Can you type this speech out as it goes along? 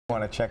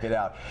Want to check it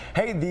out.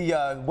 Hey,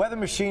 the weather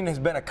machine has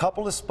been a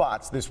couple of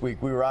spots this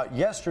week. We were out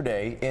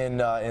yesterday in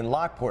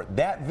Lockport.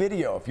 That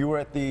video, if you were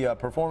at the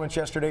performance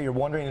yesterday, you're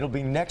wondering, it'll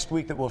be next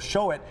week that we'll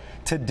show it.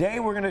 Today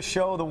we're going to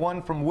show the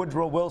one from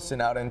Woodrow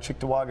Wilson out in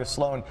Cheektowaga,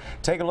 Sloan.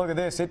 Take a look at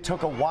this. It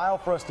took a while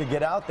for us to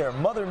get out there.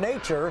 Mother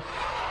Nature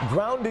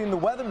grounding the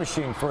weather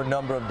machine for a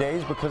number of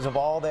days because of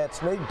all that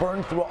snow. They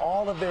burned through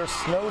all of their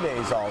snow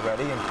days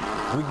already,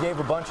 and we gave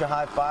a bunch of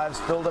high fives,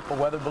 filled up a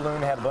weather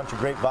balloon, had a bunch of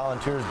great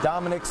volunteers.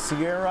 Dominic,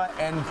 Sierra,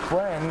 and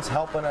friends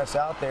helping us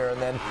out there, and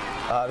then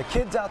the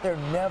kids out there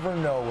never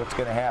know what's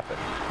going to happen,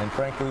 and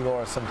frankly,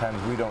 Laura,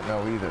 sometimes we don't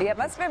know either. Yeah, it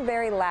must have been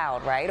very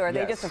loud, right? Or are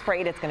they just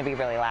afraid it's going to be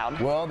really loud?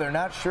 Well, they're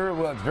not sure.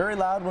 Well, it's very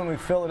loud when we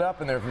fill it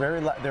up, and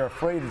they're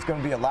afraid it's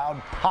going to be a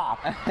loud pop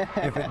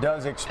if it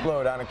does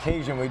explode. On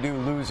occasion, we do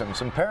lose them.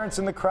 Some parents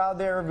in the crowd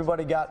there,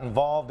 everybody got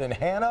involved, and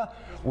Hannah,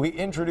 we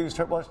introduced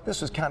her. Well,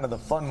 this was kind of the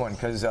fun one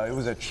because it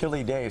was a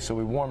chilly day, so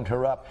we warmed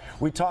her up.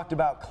 We talked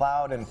about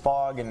cloud and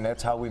fog, and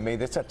that's how we made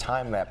this. It's a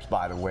time lapse,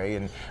 by the way,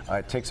 and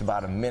it takes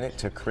about a minute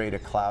to create a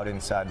cloud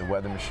inside the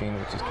weather machine,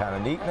 which is kind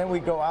of neat. And then we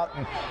go out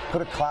and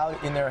put a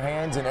cloud in their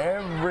hands, and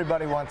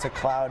everybody wants a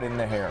cloud in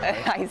the hair.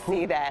 Right? I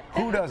see that.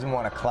 Who doesn't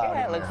want a cloud in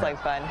their hair? It looks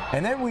like fun.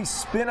 And then we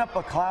spin up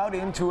a cloud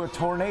into a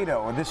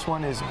tornado. And this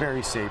one is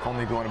very safe,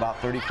 only going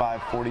about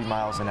 35, 40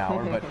 miles an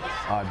hour.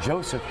 But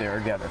Joseph there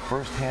got a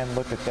first-hand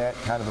look at that,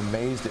 kind of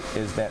amazed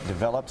as that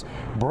develops.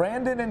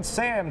 Brandon and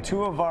Sam,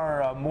 two of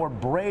our more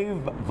brave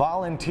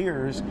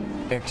volunteers,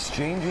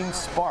 exchanging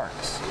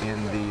sparks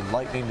in the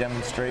lightning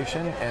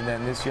demonstration, and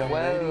then this young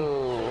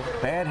lady,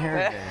 bad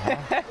hair day,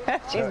 huh?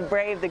 She's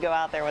brave to go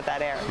out there with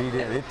that hair. She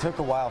did. It took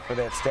a while for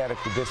that static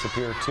to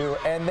disappear too,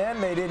 and then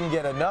they didn't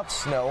get enough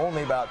snow,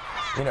 only about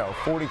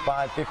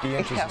 45, 50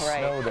 inches of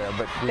snow there,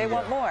 but they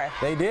want more.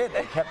 They did.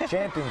 They kept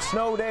chanting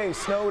snow day,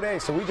 so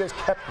we just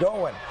kept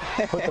going,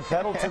 put the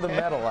pedal to the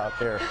metal out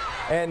there,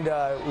 and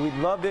we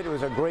loved it. It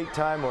was a great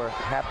time. We're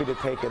happy to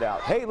take it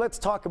out. Hey, let's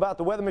talk about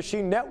the Weather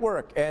Machine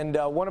Network, and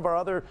one of our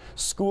other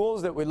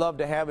schools that we love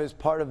to have as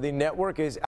part of the network is